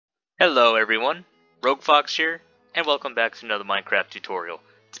Hello everyone, Rogue Fox here, and welcome back to another Minecraft tutorial.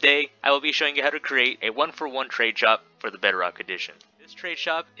 Today, I will be showing you how to create a 1-for-1 trade shop for the Bedrock Edition. This trade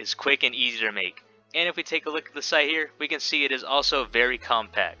shop is quick and easy to make, and if we take a look at the site here, we can see it is also very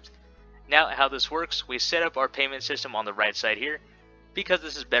compact. Now, how this works, we set up our payment system on the right side here. Because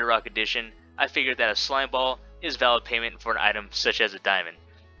this is Bedrock Edition, I figured that a slime ball is valid payment for an item such as a diamond.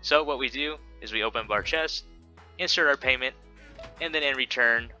 So what we do is we open up our chest, insert our payment, and then in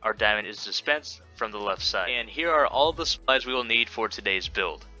return, our diamond is dispensed from the left side. And here are all the supplies we will need for today's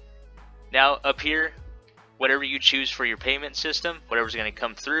build. Now up here, whatever you choose for your payment system, whatever's going to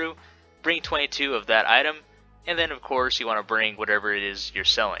come through, bring 22 of that item, and then of course you want to bring whatever it is you're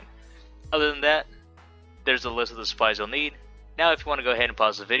selling. Other than that, there's the list of the supplies you'll need. Now if you want to go ahead and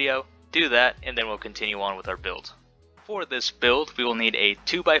pause the video, do that, and then we'll continue on with our build. For this build, we will need a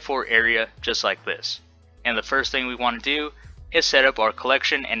 2x4 area just like this. And the first thing we want to do is set up our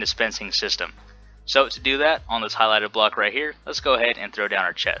collection and dispensing system. So to do that, on this highlighted block right here, let's go ahead and throw down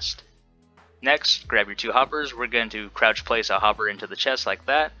our chest. Next, grab your two hoppers. We're going to crouch place a hopper into the chest like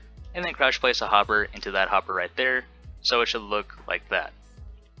that, and then crouch place a hopper into that hopper right there, so it should look like that.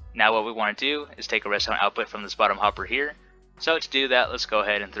 Now what we want to do is take a redstone output from this bottom hopper here. So to do that, let's go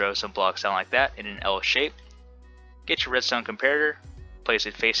ahead and throw some blocks down like that in an L shape. Get your redstone comparator, place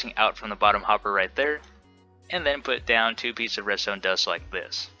it facing out from the bottom hopper right there, and then put down 2 pieces of redstone dust like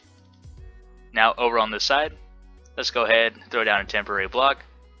this. Now over on this side, let's go ahead and throw down a temporary block,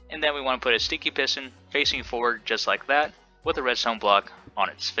 and then we want to put a sticky piston facing forward just like that with a redstone block on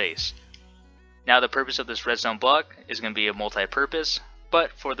its face. Now the purpose of this redstone block is going to be a multi-purpose,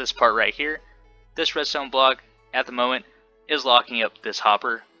 but for this part right here, this redstone block at the moment is locking up this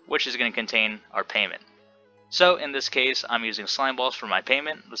hopper, which is going to contain our payment. So in this case, I'm using slime balls for my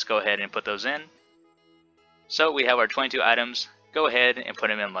payment. Let's go ahead and put those in. So we have our 22 items, go ahead and put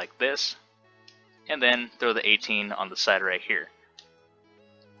them in like this, and then throw the 18 on the side right here.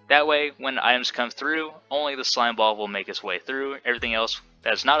 That way, when items come through, only the slime ball will make its way through. Everything else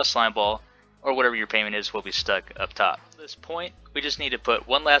that's not a slime ball, or whatever your payment is, will be stuck up top. At this point, we just need to put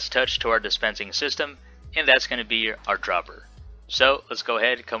one last touch to our dispensing system, and that's going to be our dropper. So let's go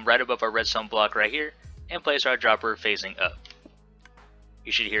ahead and come right above our redstone block right here, and place our dropper facing up.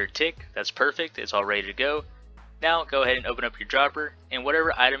 You should hear it tick, that's perfect, it's all ready to go. Now go ahead and open up your dropper, and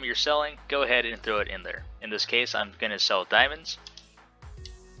whatever item you're selling, go ahead and throw it in there. In this case, I'm going to sell diamonds.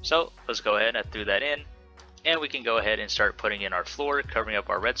 So let's go ahead, I threw that in, and we can go ahead and start putting in our floor, covering up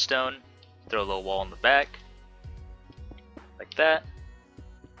our redstone. Throw a little wall in the back, like that.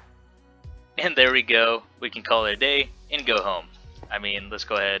 And there we go, we can call it a day and go home. I mean, let's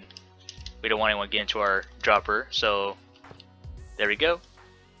go ahead, we don't want anyone to get into our dropper, so there we go.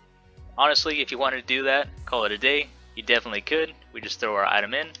 Honestly, if you wanted to do that, call it a day, you definitely could. We just throw our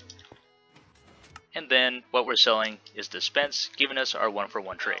item in, and then what we're selling is dispensed, giving us our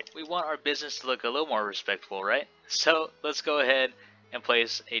 1-for-1 trade. We want our business to look a little more respectful, right? So let's go ahead and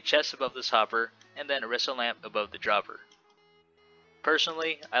place a chest above this hopper, and then a redstone lamp above the dropper.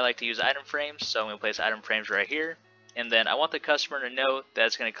 Personally, I like to use item frames, so I'm going to place item frames right here, and then I want the customer to know that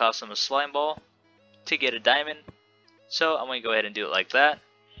it's going to cost them a slime ball to get a diamond, so I'm going to go ahead and do it like that.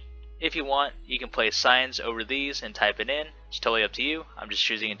 If you want, you can place signs over these and type it in. It's totally up to you. I'm just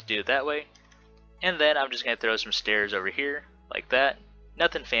choosing to do it that way. And then I'm just going to throw some stairs over here, like that.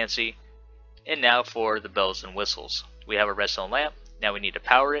 Nothing fancy. And now for the bells and whistles. We have a redstone lamp. Now we need to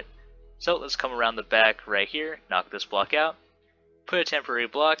power it. So let's come around the back right here, knock this block out. Put a temporary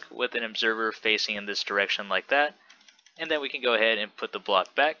block with an observer facing in this direction like that. And then we can go ahead and put the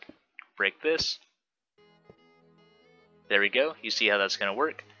block back. Break this. There we go. You see how that's going to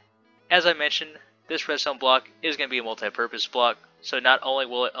work. As I mentioned, this redstone block is going to be a multi-purpose block, so not only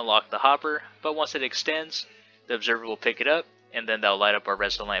will it unlock the hopper, but once it extends, the observer will pick it up, and then that'll light up our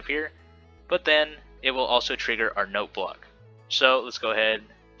redstone lamp here, but then it will also trigger our note block. So let's go ahead,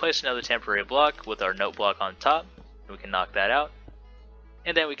 place another temporary block with our note block on top, and we can knock that out,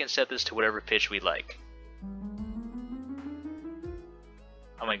 and then we can set this to whatever pitch we like. I'm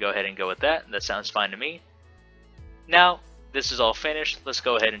going to go ahead and go with that. That sounds fine to me. Now, this is all finished. Let's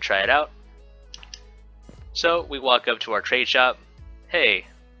go ahead and try it out. So we walk up to our trade shop. Hey,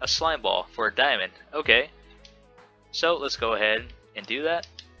 a slime ball for a diamond. Okay. So let's go ahead and do that.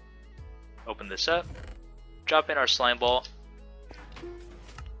 Open this up. Drop in our slime ball.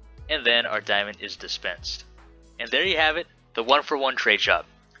 And then our diamond is dispensed. And there you have it. The 1-for-1 trade shop.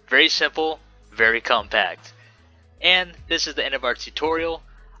 Very simple, very compact. And this is the end of our tutorial.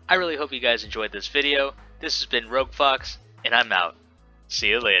 I really hope you guys enjoyed this video. This has been Rogue Fox, and I'm out. See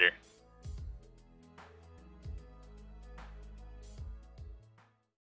you later.